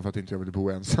natt, bara för att inte jag ville bo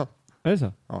ensam. Är det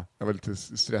så? Ja, jag var lite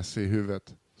stressig i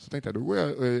huvudet. Så tänkte jag, då går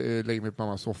jag och lägger mig på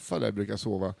mammas soffa där jag brukar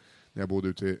sova när jag bodde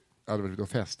ute hade varit ute och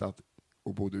festat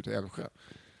och bodde ute i Älvsjö.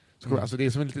 Så, alltså det är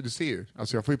som en liten, du ser ju,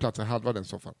 alltså jag får ju plats i halva den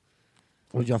soffan.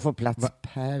 Och jag får plats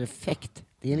perfekt.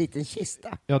 Det är en liten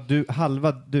kista. Ja,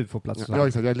 halva du får plats. Ja,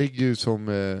 exakt. Jag ligger ju som...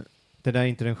 Det där är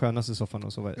inte den skönaste soffan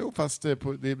att sova i. Jo, fast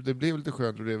det blev lite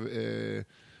skönt och det blev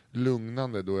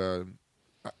lugnande då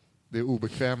det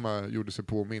obekväma gjorde sig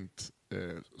påmint.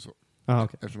 Så. Ah,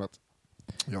 okay. Eftersom att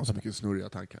jag har så mycket snurriga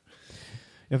tankar.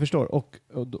 Jag förstår.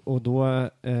 Och då,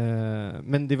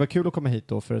 men det var kul att komma hit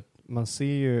då, för att man ser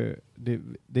ju,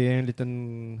 det är en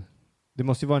liten, det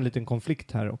måste ju vara en liten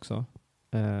konflikt här också.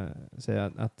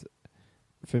 Säga att,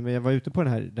 för jag var ute på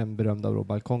den berömda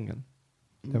balkongen.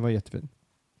 Den var jättefin.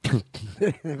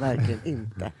 Verkligen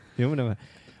inte. Jo, men det var.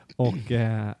 Och,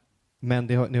 men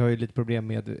ni har ju lite problem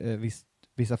med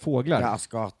vissa fåglar. Ja,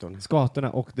 skatorna.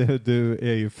 Skatorna, och du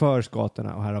är ju för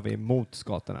skatorna och här har vi emot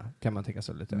skatorna, kan man tänka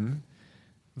sig lite. Mm.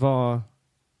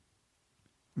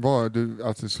 Vad du,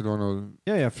 att det skulle vara något...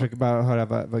 Ja, jag försöker bara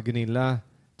höra vad Gunilla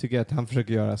tycker att han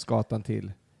försöker göra skatan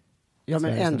till. Ja,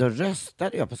 men ändå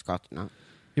röstade jag på skatorna.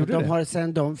 De har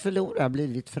sen de förlorar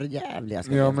blivit för jävliga.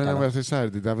 Ja, men jag säger så här,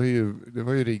 det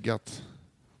var ju riggat.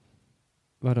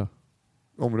 Vadå?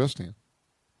 Omröstningen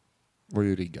var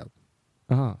ju riggad.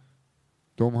 Aha.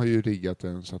 De har ju riggat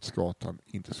den så att skatan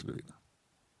inte skulle vinna.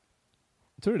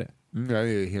 Tror du det? Jag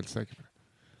är helt säker på det.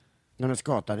 Ja, men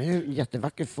skatan är ju en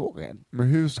jättevacker fågel. Men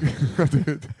hur skulle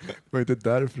det var inte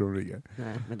därför de riggar.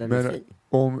 Nej, men den är fin.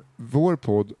 Om vår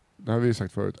podd, det har vi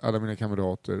sagt förut, alla mina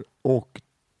kamrater och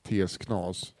TS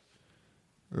Knas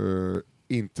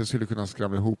inte skulle kunna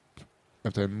skramla ihop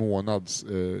efter en månads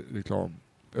reklam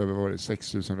över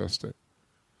 6 000 röster.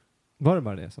 Var det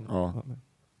bara det som... Ja.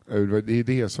 Det är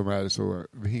det som är så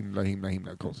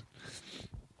himla konstigt.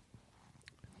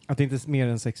 Att inte mer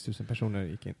än 6 000 personer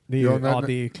gick in. Det är,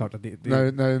 det är klart att det...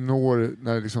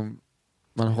 När liksom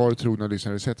man har trogna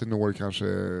lyssnare, sätter når kanske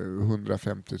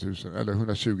 150 000 eller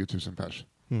 120 000 pers.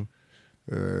 Mm.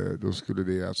 Då skulle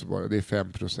det alltså vara, det är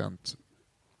 5%.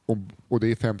 Och det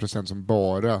är 5% som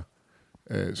bara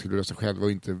skulle rösta själva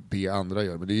och inte be andra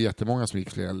göra. Men det är jättemånga som gick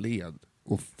flera led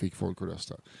och fick folk att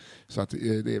rösta. Så att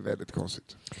det är väldigt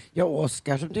konstigt. Ja,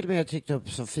 Oskar som till och med tryckte upp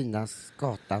så fina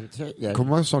skatan-tröjor. Kommer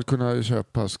man snart kunna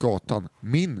köpa skatan,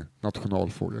 min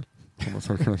nationalfågel. Kommer man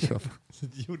snart kunna köpa.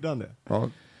 Gjorde han det? Ja,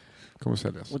 kommer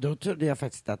säljas. Och då trodde jag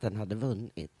faktiskt att den hade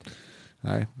vunnit.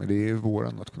 Nej, men det är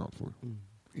våran nationalfågel.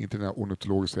 Inte den här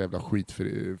ornitologiska jävla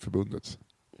skitförbundet.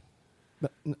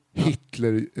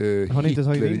 Hitler. Har ni inte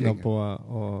tagit in dem på...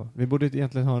 Och, vi borde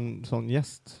egentligen ha en sån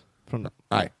gäst från...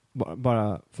 Nej.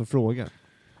 Bara för fråga.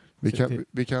 Vi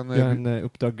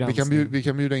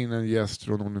kan bjuda in en gäst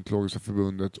från ornitologiska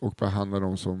förbundet och behandla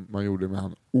dem som man gjorde med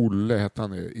han Olle, hette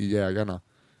han i Jägarna.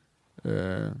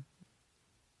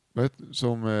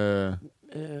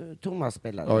 Thomas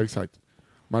spelade. Ja, exakt.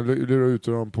 Man lurar ut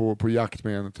dem på jakt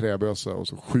med en träbössa och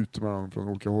så skjuter man dem från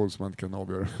olika håll så man inte kan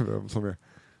avgöra vem som är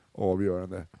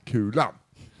avgörande kulan.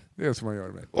 Det är som man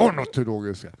gör med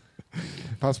ornitologiska.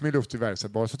 Fast med luft i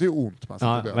världen, bara så att det är ont.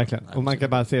 Ja, verkligen. Och man kan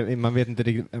bara se, man vet inte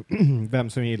riktigt vem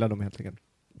som gillar dem helt enkelt.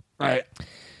 Nej.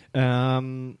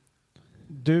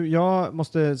 Jag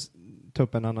måste ta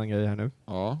upp en annan grej här nu.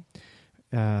 Ja.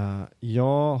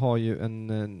 Jag har ju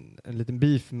en liten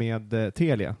beef med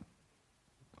Telia.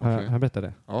 Har jag berättat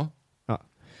det? Ja.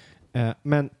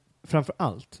 Men framför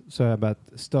allt så har jag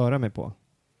börjat störa mig på.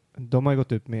 De har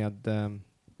gått ut med...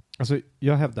 alltså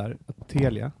jag hävdar att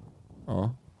Telia...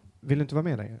 Ja. Vill du inte vara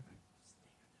med längre?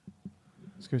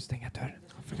 Ska vi stänga dörren?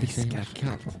 Viskar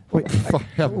kallt. Oj, vad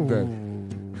hände?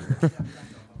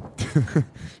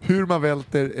 Hur man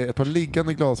välter ett par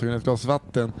liggande glasögon, ett glas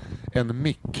vatten, en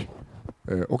mick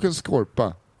och en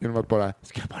skorpa genom att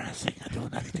ska bara stänga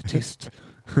dörren lite tyst.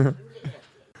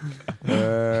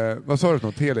 Vad sa du för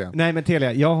något? Telia? Nej, men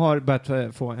Telia. Jag har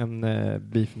börjat få en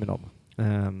beef med dem.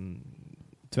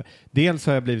 Dels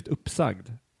har jag blivit uppsagd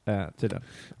tydligen.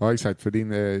 Ja, exakt. För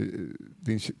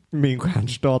min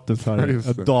stjärnstatus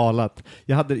har dalat.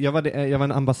 Jag var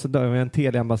en ambassadör, jag var en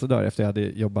Telia-ambassadör efter jag hade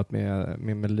jobbat med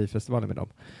Melodifestivalen med dem.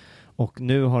 Och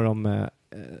nu har de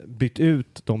bytt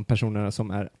ut de personerna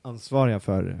som är ansvariga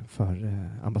för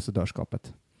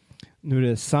ambassadörskapet. Nu är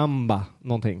det Samba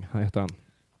någonting, heter han.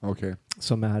 Okay.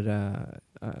 Som är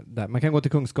där. Man kan gå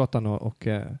till Kungsgatan och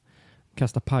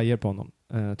kasta pajer på honom,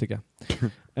 tycker jag.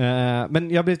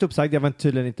 Men jag blev uppsagd. Jag var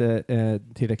tydligen inte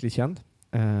tillräckligt känd.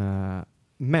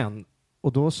 Men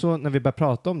och då så när vi började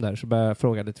prata om det här så började jag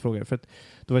fråga lite frågor. För att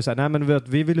då var det så här, nej men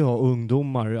vi vill ju ha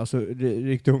ungdomar, alltså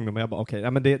riktiga ungdomar. Jag bara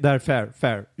okej, men det är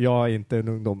fair. Jag är inte en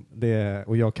ungdom.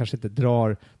 Och jag kanske inte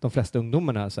drar de flesta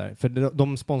ungdomarna så här. För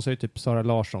de sponsrar ju typ Sara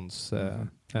Larssons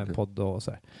podd och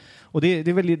så här. Och det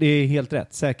är helt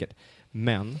rätt, säkert.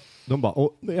 Men de bara,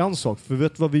 och en sak, för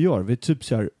vet vad vi gör? Vi typ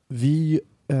så här, vi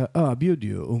erbjuder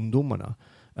ju ungdomarna.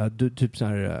 Typ så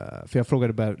här, för jag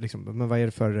frågade bara liksom, men vad är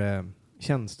det för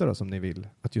tjänster då, som ni vill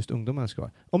att just ungdomarna ska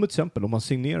ha? Om till exempel, om man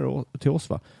signerar till oss,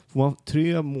 får man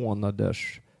 3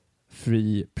 månaders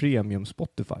free premium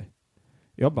Spotify.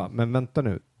 Jag bara, men vänta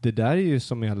nu, det där är ju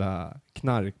som hela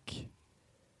knark.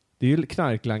 Det är ju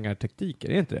knarklangartekniker,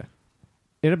 är det inte det?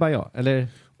 Är det bara jag? Eller?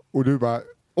 Och du bara,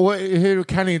 och hur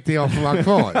kan inte jag få vara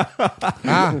kvar?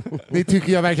 Ni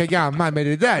tycker jag verkar gammal,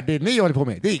 men det ni håller på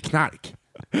med, det är knark.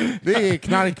 Det är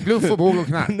knark, bluff och båg och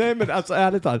knark. Nej men alltså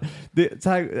ärligt talat,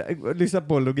 lyssna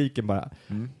på logiken bara.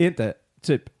 Inte,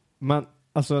 typ,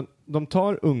 de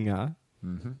tar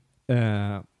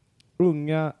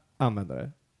unga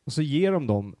användare och så ger de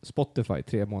dem Spotify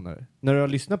 3 månader. När du har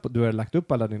lyssnat på, du har lagt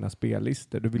upp alla dina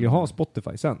spellistor, du vill ju ha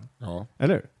Spotify sen. Ja.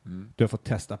 Eller? Du har fått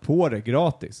testa på det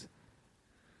gratis.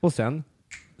 Och sen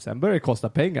börjar det kosta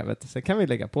pengar, vet du. Sen kan vi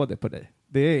lägga på det på dig.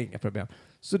 Det är inga problem.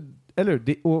 Så,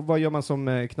 eller och vad gör man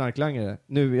som knarklangare?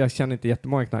 Nu, jag känner inte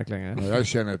jättemånga knarklangare. Ja, jag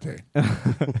känner dig.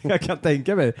 Jag kan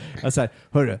tänka mig. Alltså,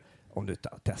 hörru, om du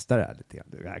testar det här lite grann,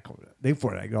 det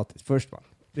får det här gratis först, man.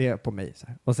 Det är på mig. Så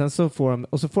här. Och sen så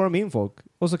får de in folk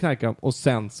och så knarkar de och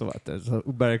sen så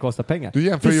börjar det kosta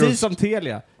pengar. Precis som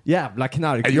Telia. Jävla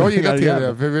knark. Jag gillar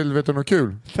Telia, för vet du något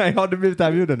kul? Nej, har du blivit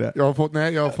erbjuden det? Jag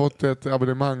har fått ett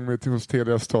abonnemang hos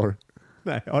Telia Star.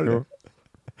 Nej, har du?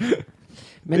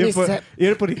 Men är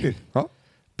det på riktigt? Ja.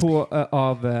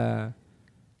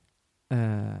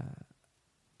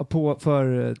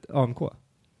 För AMK?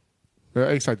 Ja,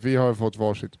 exakt, vi har fått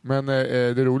varsitt. Men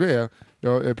det roliga är,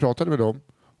 jag pratade med dem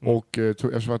och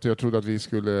eftersom att jag trodde att vi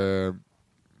skulle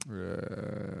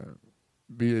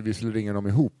ringa dem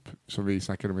ihop som vi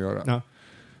snackade om att göra.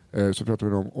 Ja. Så pratade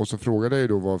vi med dem och så frågade jag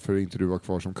då varför inte du var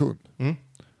kvar som kund.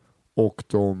 Och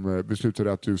de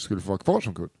beslutade att du skulle få vara kvar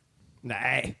som kund.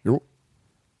 Nej. Jo.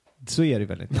 Så är det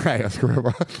väl inte? Nej, jag skojar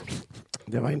bara.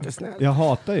 Det var inte snällt. Jag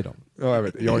hatar ju dem. Ja, jag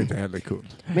vet. Jag är inte heller kund.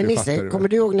 Men Nisse, kommer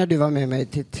du ihåg när du var med mig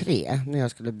till 3 när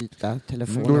jag skulle byta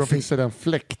telefon? Då jag fixade en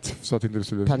fläkt så att inte du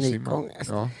skulle panikångest.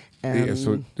 Ja.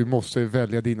 Du måste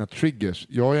välja dina triggers.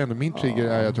 Min trigger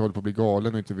är att jag håller på att bli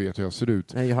galen och inte vet hur jag ser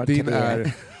ut. Nej, din 3.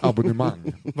 Är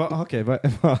abonnemang. Okej.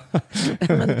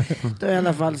 Men då i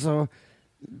alla fall så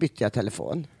bytte jag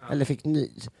telefon. Eller fick ny.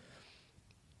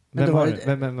 Vem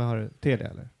har du? Telia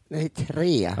eller? Nej,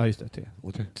 3. Ja, just det, 3.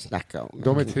 Snacka om.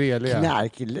 De är trevliga.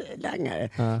 Knarklangare.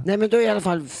 Nej, men då i alla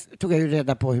fall tog jag ju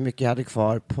reda på hur mycket jag hade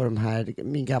kvar på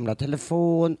min gamla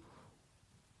telefon.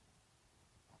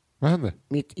 Vad hände?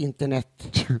 Mitt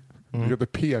internet. Du hade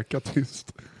pekat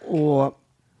tyst. Och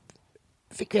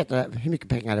fick veta hur mycket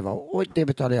pengar det var. Och det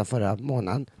betalade jag förra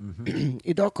månaden.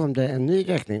 Idag kom det en ny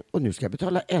räkning och nu ska jag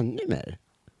betala ännu mer.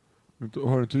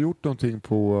 Har du inte gjort någonting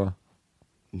på...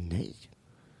 Nej.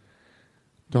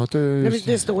 Nej, men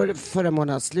det står förra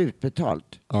månaden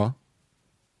slutbetalt. Ja.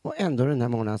 Och ändå den här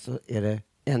månaden så är det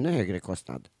ännu högre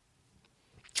kostnad.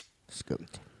 Skumt.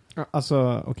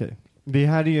 Alltså, okej. Det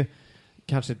här är ju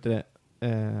kanske inte...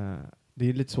 det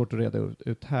är lite svårt att reda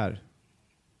ut här.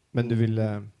 Men du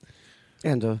vill...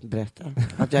 Ändå berätta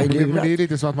att jag är lurad. Det är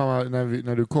lite som att mamma,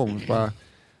 när du kom, bara...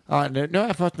 Ja, nu har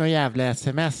jag fått någon jävla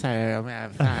sms här om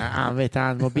jag använder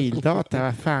all mobildata.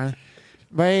 Vad fan?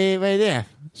 Vad är det?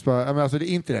 Så, alltså det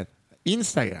är internet.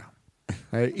 Instagram.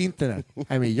 Nej, internet.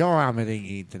 Nej, men jag använder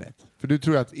inget internet. För du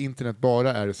tror att internet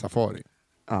bara är Safari.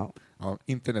 Ja. Ja,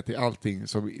 internet är allting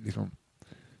som liksom,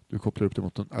 du kopplar upp det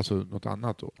mot något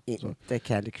annat då. Inte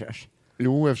Candy Crush.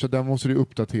 Jo, eftersom där måste du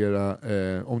uppdatera.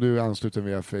 Om du är ansluten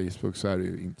via Facebook så är det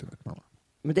ju internet, mamma.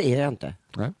 Men det är jag inte.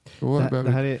 Nej.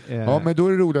 Det här är, Ja, men då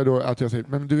är det roligt då att jag säger,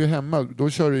 men du är hemma, då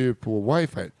kör du ju på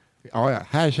wifi. Ja,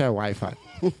 här kör jag wifi.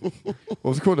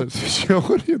 Och så kollar så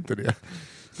kör du inte det.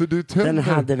 Så du Den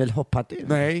hade väl hoppat in?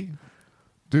 Nej,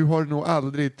 du har nog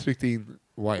aldrig tryckt in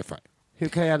wifi. Hur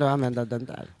kan jag då använda den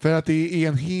där? För att det är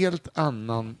en helt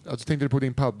annan, alltså tänkte du på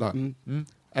din padda.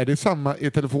 Är det samma, är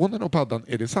telefonen och paddan,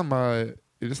 är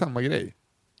det samma grej?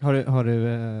 Har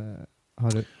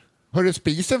du Hörru,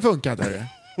 spisen funkar där.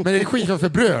 Men är det skitklart för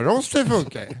brödrosten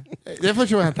funkar? Det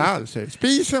förstår jag inte alls.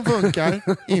 Spisen funkar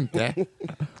inte.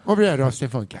 Och brödrosten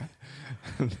funkar.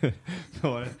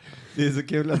 Det är så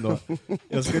kul ändå.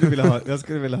 Jag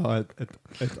skulle vilja ha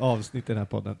ett avsnitt i den här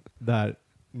podden där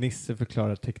Nisse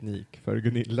förklarar teknik för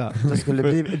Gunilla. Det skulle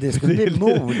bli mord. Det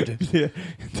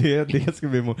skulle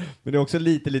bli mord. Men det är också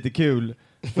lite kul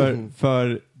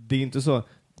för det är inte så.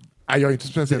 Nej, jag är inte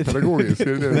speciellt pedagogisk.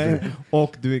 Nej,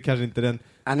 och du är kanske inte den.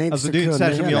 Alltså det är inte så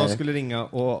här som jag skulle ringa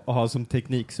och ha som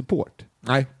tekniksupport.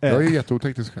 Nej, jag är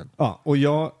jätteoteknisk själv. Ja, och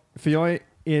jag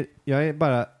är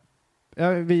bara. Ja,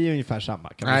 vi är ungefär samma.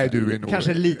 Kan Nej, man säga. du är nog.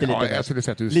 Kanske lite. Jag skulle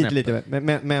säga att du är lite,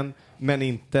 men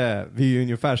inte. Vi är ju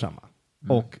ungefär samma.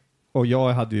 Och jag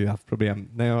hade ju haft problem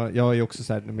när jag är också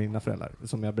så här med mina föräldrar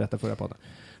som jag berättade förra podden.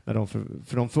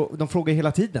 När de frågar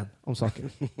hela tiden om saker.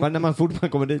 Men när man fortfarande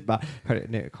kommer dit bara hörru,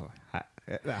 nu kom här.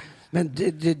 Men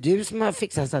du som har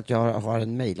fixat så att jag har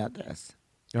en mailadress.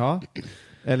 Ja.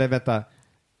 Eller vänta.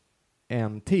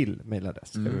 En till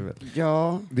mailadress.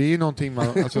 Ja. Det är ju någonting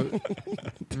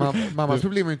mammas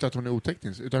problem är inte att hon är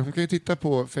oteknisk, utan hon kan ju titta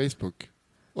på Facebook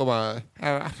och bara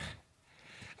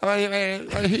vad gör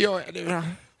jag nu?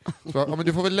 Så, ja, men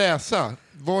du får väl läsa.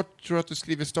 Vart tror du att du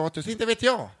skriver status? Inte vet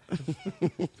jag.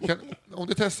 Om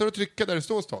du testar att trycka där det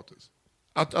står status.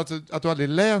 Att du aldrig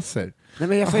läser. Nej,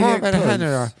 men jag får vad är det här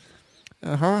nu då?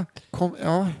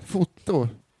 Jaha, foto.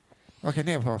 Vad kan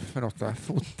det vara för något då?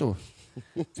 Foto.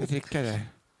 Ska jag trycka där?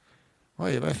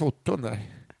 Oj, vad är foton där?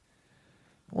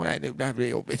 Nej, det blir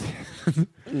jobbigt.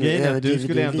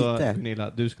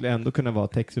 Du skulle ändå kunna vara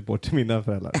tech-support till mina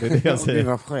föräldrar. Det är det jag säger. Det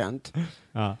var skönt.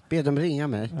 Ja. Be dem ringa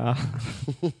mig. Ja.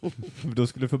 Då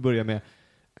skulle du få börja med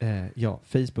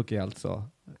Facebook är alltså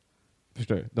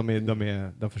förstår du?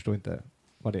 De förstår inte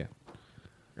vad det är.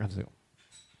 Alltså,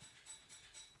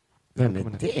 vem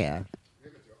är det?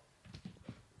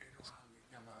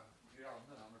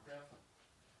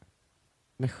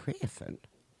 Med chefen?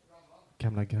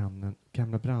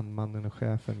 Gamla brandmannen och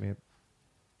chefen med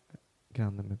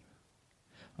grannen med.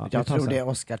 Ja, jag tror det är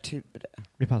Oskar Ture.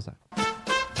 Vi passar.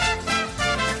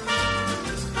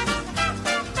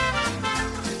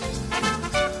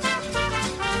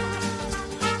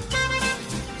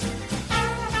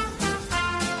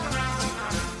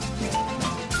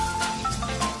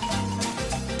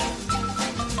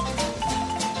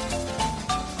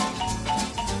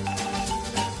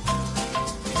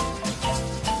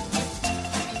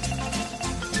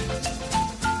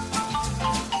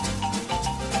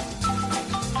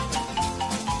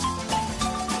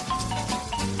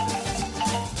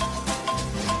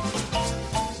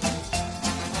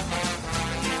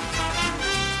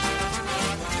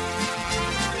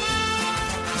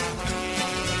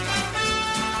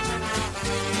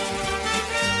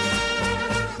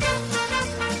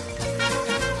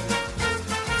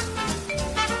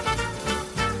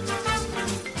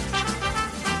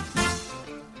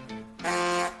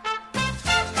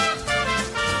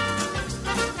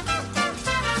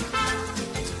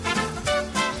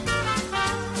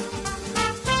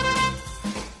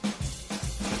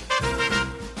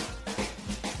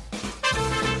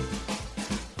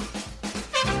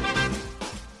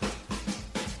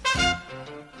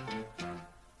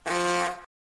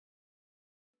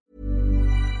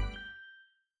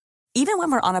 Even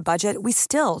when we're on a budget, we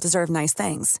still deserve nice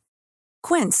things.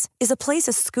 Quince is a place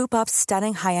to scoop up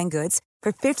stunning high-end goods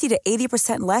for 50 to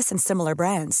 80% less than similar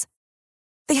brands.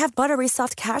 They have buttery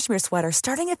soft cashmere sweaters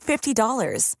starting at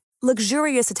 $50,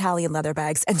 luxurious Italian leather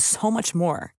bags, and so much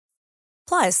more.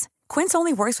 Plus, Quince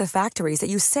only works with factories that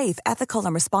use safe, ethical,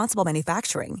 and responsible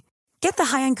manufacturing. Get the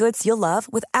high-end goods you'll love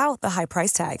without the high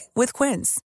price tag with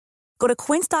Quince. Go to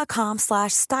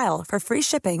quince.com/style for free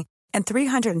shipping and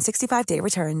 365-day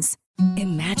returns.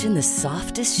 Imagine the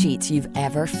softest sheets you've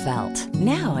ever felt.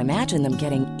 Now imagine them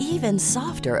getting even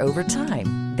softer over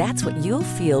time. That's what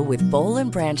you'll feel with Boll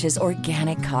 & Branch's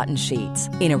organic cotton sheets.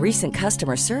 In a recent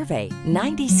customer survey,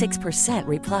 96%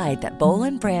 replied that Boll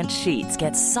 & Branch sheets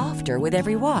get softer with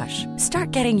every wash.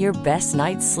 Start getting your best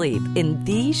night's sleep in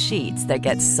these sheets that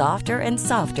get softer and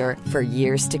softer for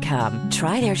years to come.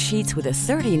 Try their sheets with a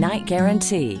 30-night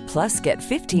guarantee. Plus, get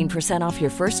 15% off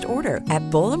your first order at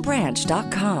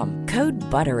bollandbranch.com. Code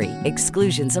BUTTERY.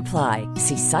 Exclusions apply.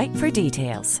 See site for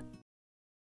details.